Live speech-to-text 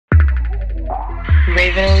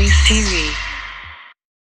Elyse TV.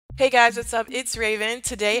 Hey guys, what's up? It's Raven.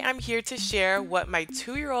 Today I'm here to share what my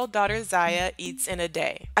 2-year-old daughter Ziya eats in a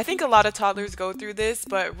day. I think a lot of toddlers go through this,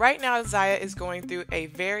 but right now Ziya is going through a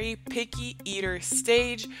very picky eater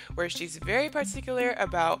stage where she's very particular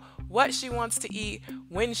about what she wants to eat,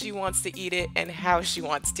 when she wants to eat it, and how she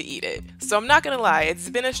wants to eat it. So I'm not gonna lie, it's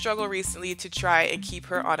been a struggle recently to try and keep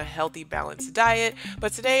her on a healthy, balanced diet,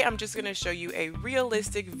 but today I'm just gonna show you a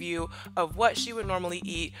realistic view of what she would normally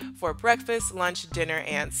eat for breakfast, lunch, dinner,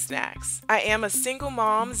 and snacks. I am a single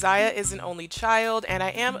mom, Ziya is an only child, and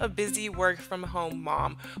I am a busy work from home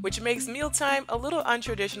mom, which makes mealtime a little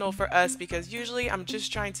untraditional for us because usually I'm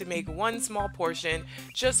just trying to make one small portion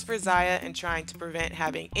just for Ziya and trying to prevent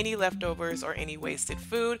having any leftovers or any wasted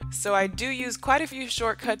food. So I do use quite a few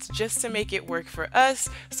shortcuts just to make it work for us.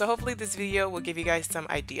 So hopefully this video will give you guys some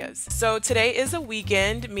ideas. So today is a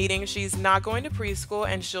weekend, meaning she's not going to preschool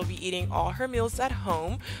and she'll be eating all her meals at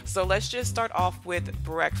home. So let's just start off with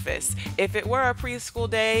breakfast. If it were a preschool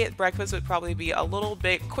day, breakfast would probably be a little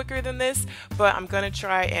bit quicker than this, but I'm gonna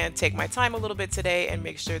try and take my time a little bit today and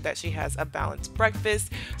make sure that she has a balanced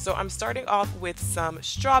breakfast. So I'm starting off with some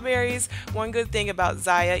strawberries. One good thing about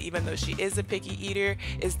Ziya, even though she is a picky eater,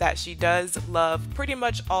 is that she does love pretty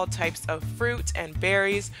much all types of fruit and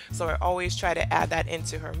berries. So I always try to add that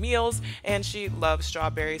into her meals, and she loves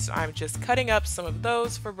strawberries. So I'm just cutting up some of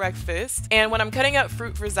those for breakfast. And when I'm cutting up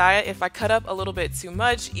fruit for Ziya, if I cut up a little bit too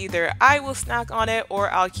much, either I will snack on it or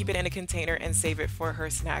I'll keep it in a container and save it for her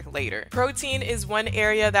snack later. Protein is one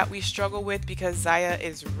area that we struggle with because Ziya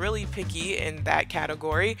is really picky in that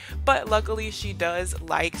category, but luckily she does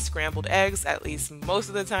like scrambled eggs. At least most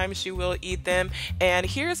of the time she will eat them. And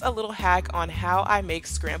here's a little hack on how I make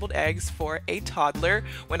scrambled eggs for a toddler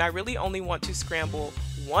when I really only want to scramble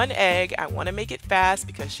one egg. I want to make it fast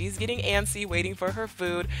because she's getting antsy waiting for her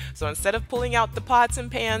food. So instead of pulling out the pots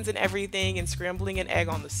and pans and everything and scrambling an egg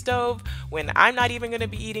on the stove when I'm not even going to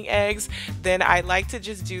be eating eggs, then I like to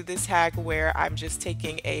just do this hack where I'm just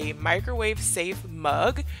taking a microwave safe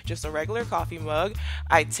mug, just a regular coffee mug.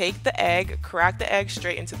 I take the egg, crack the egg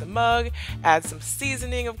straight into the mug, add some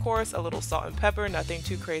seasoning, of course, a little salt and pepper, nothing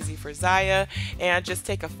too crazy for Ziya, and just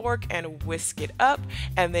take a fork and whisk it up,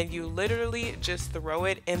 and then you literally just throw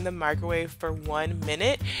it in the microwave for 1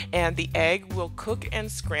 minute and the egg will cook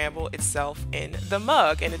and scramble itself in the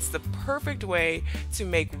mug. And it's the perfect way to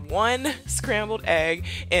make one scrambled egg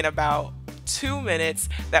in about 2 minutes.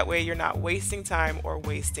 That way you're not wasting time or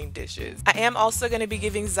wasting dishes. I am also going to be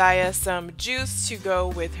giving Ziya some juice to go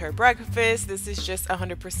with her breakfast. This is just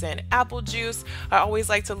 100% apple juice. I always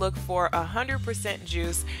like to look for 100%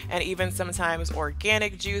 juice and even sometimes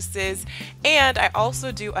organic juices. And I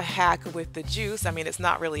also do a hack with the juice. I mean, it's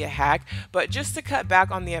not really a hack, but just to cut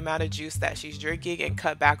back on the amount of juice that she's drinking and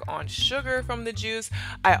cut back on sugar from the juice,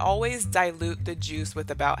 I always dilute the juice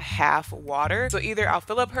with about half water. So either I'll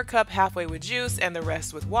fill up her cup halfway with juice and the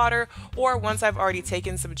rest with water, or once I've already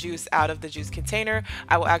taken some juice out of the juice container,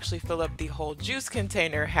 I will actually fill up the whole juice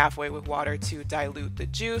container halfway with water to dilute the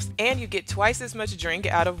juice, and you get twice as much drink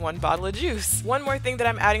out of one bottle of juice. One more thing that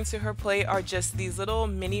I'm adding to her plate are just these little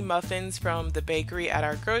mini muffins from the bakery at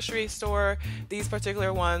our grocery store. These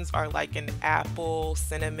particular ones are like an apple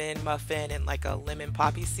cinnamon muffin and like a lemon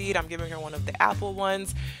poppy seed. I'm giving her one of the apple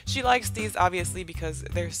ones. She likes these obviously because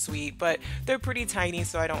they're sweet, but they're pretty tiny,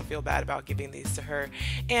 so I don't feel bad about giving these to her,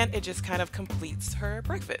 and it just kind of completes her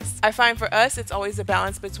breakfast. I find for us it's always a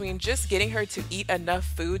balance between just getting her to eat enough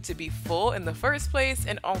food to be full in the first place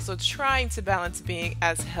and also trying to balance being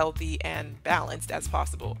as healthy and balanced as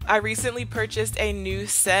possible. I recently purchased a new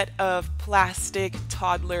set of plastic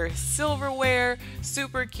toddler silverware.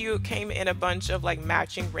 Super cute, came in a bunch of like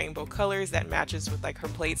matching rainbow colors that matches with like her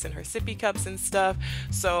plates and her sippy cups and stuff.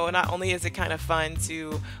 So not only is it kind of fun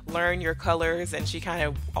to learn your colors, and she kind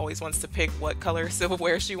of always wants to pick what color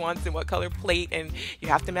silverware she wants and what color plate, and you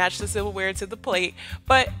have to match the silverware to the plate,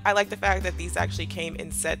 but I like the fact that these actually came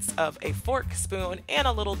in sets of a fork, spoon, and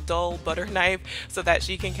a little dull butter knife so that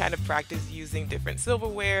she can kind of practice using different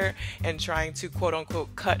silverware and trying to quote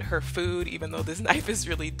unquote cut her food, even though this knife is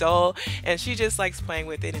really dull, and she just likes playing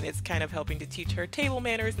with it, and it's kind of helping to teach her table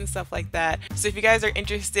manners and stuff like that. So if you guys are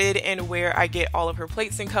interested in where I get all of her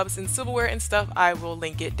plates and cups and silverware and stuff, I will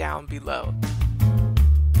link it down below.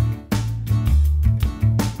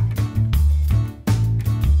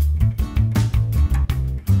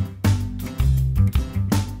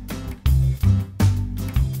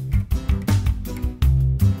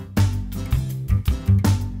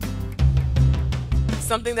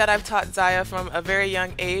 Something that I've taught Ziya from a very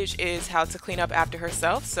young age is how to clean up after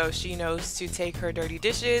herself. So she knows to take her dirty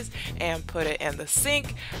dishes and put it in the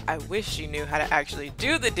sink. I wish she knew how to actually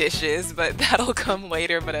do the dishes, but that'll come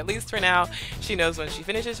later. But at least for now, she knows when she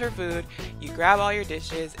finishes her food, you grab all your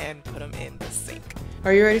dishes and put them in the sink.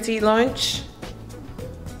 Are you ready to eat lunch?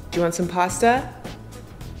 Do you want some pasta?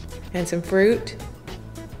 And some fruit?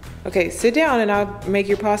 Okay, sit down and I'll make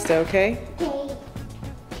your pasta, okay? Okay.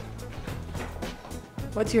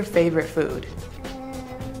 What's your favorite food?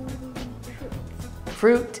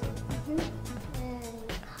 Fruit. Fruit?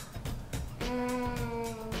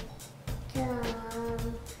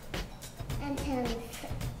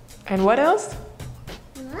 And what else?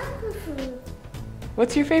 Food.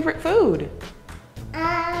 What's your favorite food?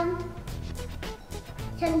 Some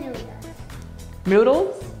noodles.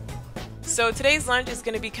 Noodles? So today's lunch is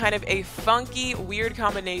going to be kind of a funky, weird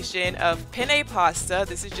combination of penne pasta.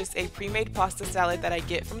 This is just a pre-made pasta salad that I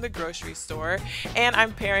get from the grocery store. And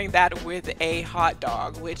I'm pairing that with a hot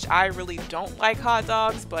dog, which I really don't like hot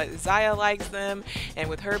dogs, but Ziya likes them. And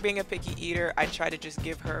with her being a picky eater, I try to just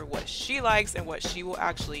give her what she likes and what she will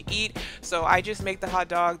actually eat. So I just make the hot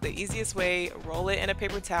dog the easiest way, roll it in a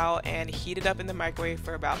paper towel, and heat it up in the microwave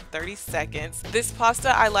for about 30 seconds. This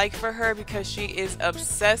pasta I like for her because she is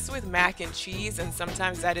obsessed with mac and cheese, and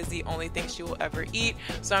sometimes that is the only thing she will ever eat.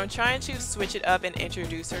 So I'm trying to switch it up and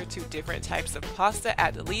introduce her to different types of pasta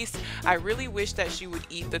at least. I really wish that she would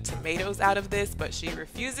eat the tomatoes out of this, but she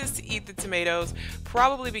refuses to eat the tomatoes,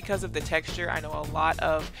 probably because of the texture. I know a lot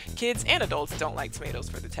of kids and adults don't like tomatoes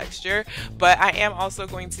for the texture, but I am also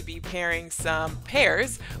going to be pairing some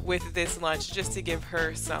pears with this lunch just to give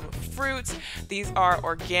her some fruit. These are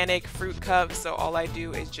organic fruit cups, so all I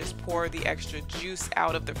do is just pour the extra juice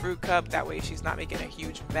out of the fruit cup. That way she's not making a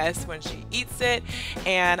huge mess when she eats it.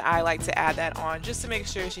 And I like to add that on just to make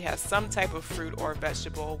sure she has some type of fruit or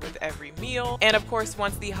vegetable with every meal. And of course,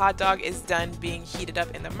 once the hot dog is done being heated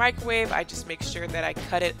up in the microwave, I just make sure that I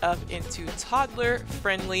cut it up into toddler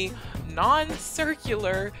friendly,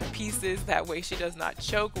 non-circular pieces. That way she does not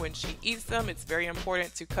choke when she eats them. It's very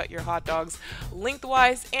important to cut your hot dogs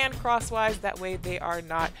lengthwise and crosswise. That way they are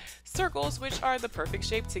not circles, which are the perfect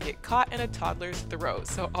shape to get caught in a toddler's throat.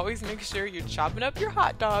 So always make sure you're chopping up your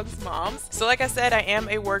hot dogs, moms. So like I said, I am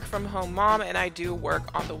a work from home mom and I do work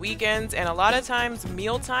on the weekends, and a lot of times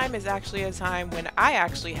mealtime is actually a time when I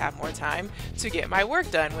actually have more time to get my work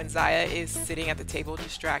done, when Ziya is sitting at the table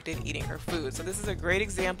distracted eating her food. So this is a great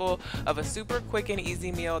example of a super quick and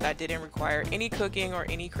easy meal that didn't require any cooking or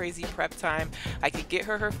any crazy prep time. I could get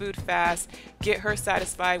her food fast, get her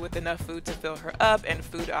satisfied with enough food to fill her up and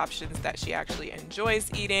food options that she actually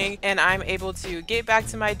enjoys eating, and I'm able to get back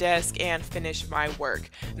to my desk and finish my work.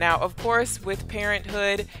 Now, of course, with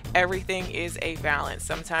parenthood, everything is a balance.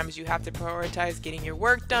 Sometimes you have to prioritize getting your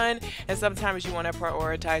work done, and sometimes you want to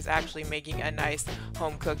prioritize actually making a nice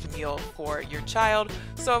home-cooked meal for your child.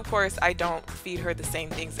 So of course, I don't feed her the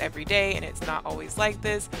same things every day, and it's not always like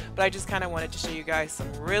this, but I just kind of wanted to show you guys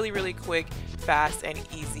some really quick, fast, and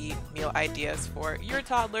easy meal ideas for your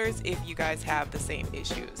toddlers if you guys have the same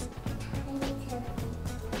issues.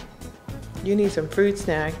 You need some fruit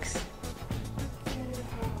snacks.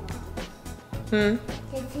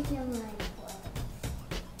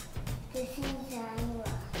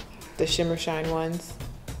 The shimmer shine ones.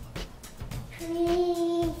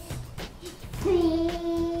 Please.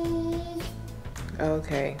 Please.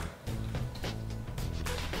 Okay.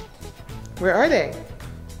 Where are they?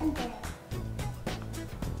 Okay.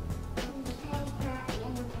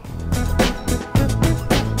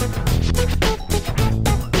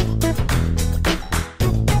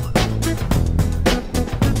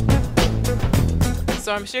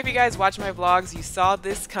 So I'm sure if you guys watch my vlogs, you saw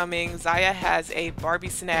this coming. Ziya has a Barbie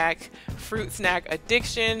snack, fruit snack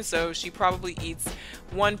addiction, so she probably eats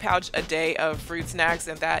 1 pouch a day of fruit snacks,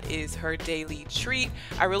 and that is her daily treat.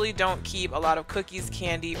 I really don't keep a lot of cookies,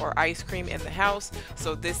 candy, or ice cream in the house,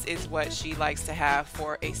 so this is what she likes to have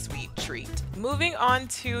for a sweet treat. Moving on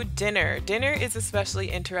to dinner. Dinner is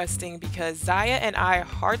especially interesting because Ziya and I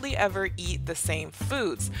hardly ever eat the same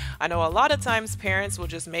foods. I know a lot of times parents will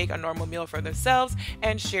just make a normal meal for themselves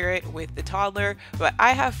and share it with the toddler, but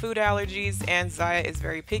I have food allergies and Ziya is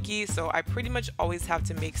very picky, so I pretty much always have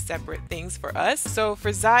to make separate things for us. So for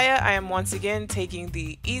Ziya, I am once again taking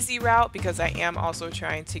the easy route because I am also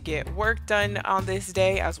trying to get work done on this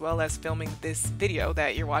day, as well as filming this video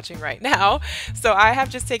that you're watching right now. So I have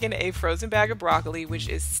just taken a frozen bag of broccoli, which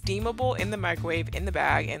is steamable in the microwave in the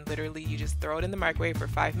bag, and literally you just throw it in the microwave for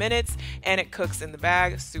 5 minutes and it cooks in the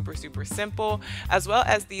bag. Super simple. As well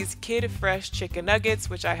as these Kid Fresh chicken nuggets,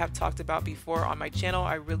 which I have talked about before on my channel.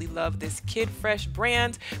 I really love this Kid Fresh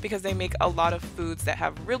brand because they make a lot of foods that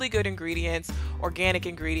have really good ingredients, organic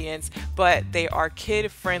ingredients, but they are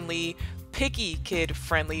kid friendly, picky kid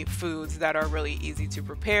friendly foods that are really easy to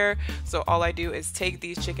prepare. So all I do is take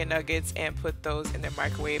these chicken nuggets and put those in the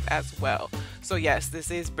microwave as well. So yes, this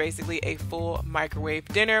is basically a full microwave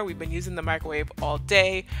dinner. We've been using the microwave all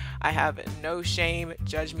day. I have no shame,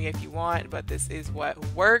 judge me if you want, but this is what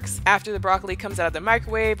works. After the broccoli comes out of the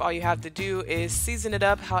microwave, all you have to do is season it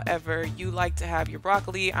up however you like to have your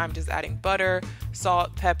broccoli. I'm just adding butter,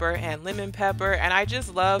 salt, pepper, and lemon pepper, and I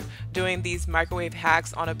just love doing these microwave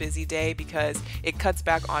hacks on a busy day because it cuts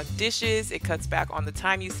back on dishes, it cuts back on the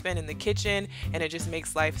time you spend in the kitchen, and it just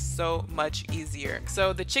makes life so much easier.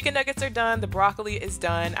 So the chicken nuggets are done, the broccoli is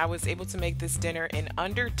done. I was able to make this dinner in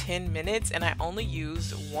under 10 minutes, and I only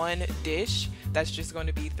used one dish that's just going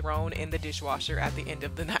to be thrown in the dishwasher at the end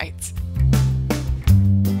of the night.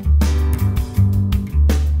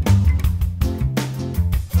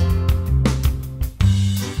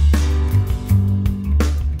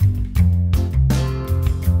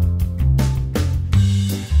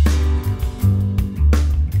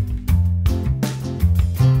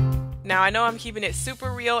 Now I know I'm keeping it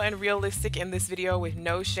super real and realistic in this video with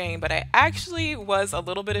no shame, but I actually was a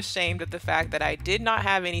little bit ashamed at the fact that I did not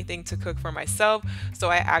have anything to cook for myself, so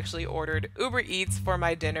I actually ordered Uber Eats for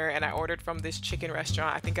my dinner, and I ordered from this chicken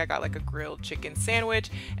restaurant. I think I got like a grilled chicken sandwich,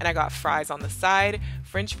 and I got fries on the side.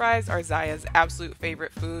 French fries are Ziya's absolute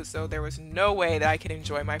favorite food, so there was no way that I could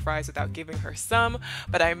enjoy my fries without giving her some,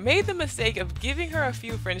 but I made the mistake of giving her a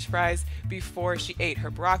few French fries before she ate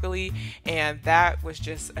her broccoli, and that was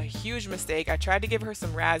just a huge mistake. I tried to give her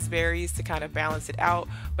some raspberries to kind of balance it out,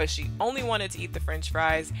 but she only wanted to eat the French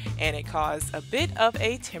fries, and it caused a bit of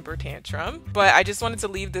a temper tantrum. But I just wanted to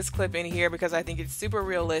leave this clip in here because I think it's super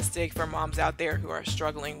realistic for moms out there who are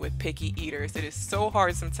struggling with picky eaters. It is so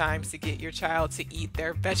hard sometimes to get your child to eat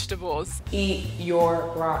their vegetables. Eat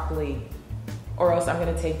your broccoli, or else I'm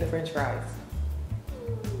gonna take the French fries.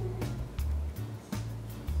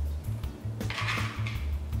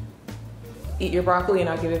 Eat your broccoli and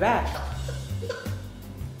I'll give it back.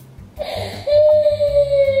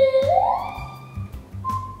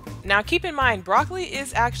 Now keep in mind, broccoli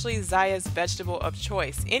is actually Ziya's vegetable of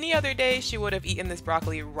choice. Any other day she would have eaten this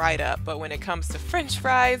broccoli right up, but when it comes to French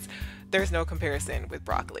fries, there's no comparison with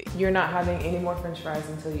broccoli. You're not having any more French fries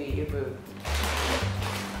until you eat your food.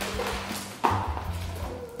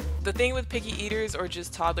 The thing with picky eaters, or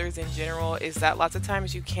just toddlers in general, is that lots of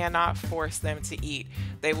times you cannot force them to eat.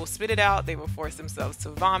 They will spit it out, they will force themselves to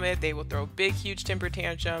vomit, they will throw big huge temper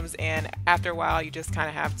tantrums, and after a while you just kind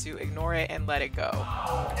of have to ignore it and let it go.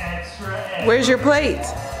 Extra. Where's your plate?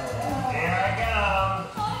 Here I go.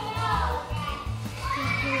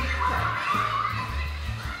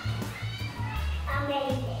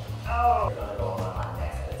 Amazing. Oh.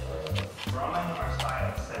 Roman or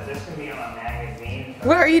Silas said this can be on a magazine.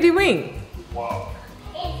 What are you doing? Whoa.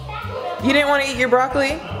 You didn't want to eat your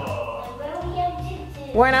broccoli?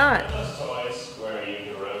 Why not? Those toys where you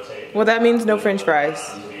can rotate. Well, that means no French fries.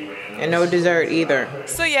 And no dessert either.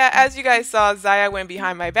 So yeah, as you guys saw, Ziya went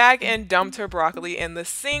behind my back and dumped her broccoli in the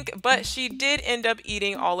sink, but she did end up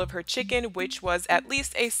eating all of her chicken, which was at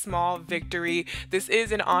least a small victory. This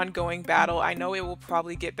is an ongoing battle. I know it will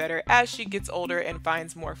probably get better as she gets older and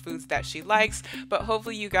finds more foods that she likes, but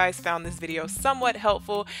hopefully you guys found this video somewhat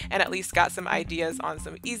helpful and at least got some ideas on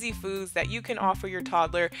some easy foods that you can offer your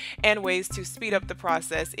toddler and ways to speed up the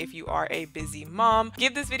process if you are a busy mom.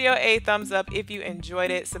 Give this video a thumbs up if you enjoyed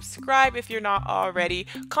it. Subscribe if you're not already.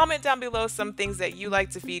 Comment down below some things that you like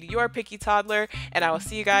to feed your picky toddler, and I will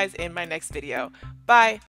see you guys in my next video. Bye!